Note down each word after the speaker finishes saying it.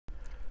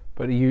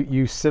But are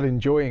you still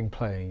enjoying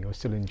playing? You're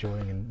still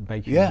enjoying and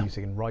making Yeah,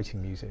 music and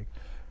writing music?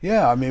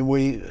 yeah. I mean,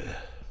 we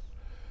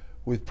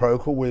with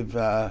Procol,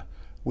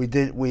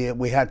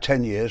 we had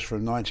 10 years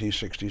from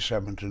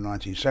 1967 to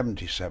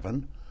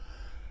 1977,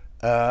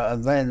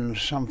 and then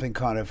something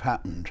kind of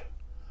happened.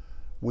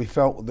 We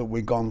felt that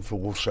we'd gone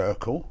full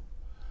circle.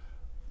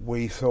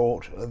 We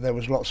thought there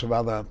was lots of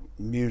other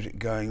music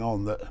going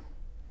on that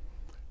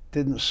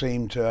didn't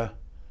seem to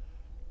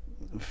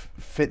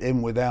fit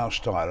in with our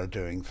style of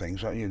doing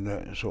things, like, you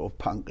know, sort of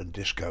punk and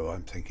disco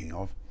I'm thinking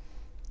of.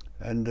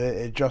 And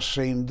it just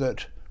seemed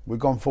that we'd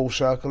gone full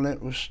circle and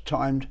it was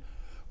timed.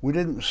 We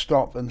didn't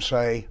stop and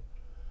say,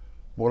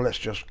 well, let's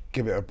just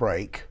give it a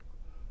break.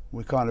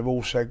 We kind of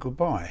all said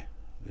goodbye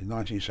in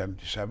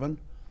 1977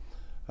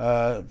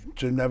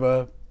 to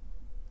never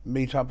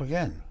meet up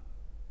again.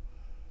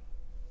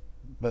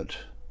 But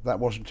that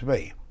wasn't to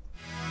be.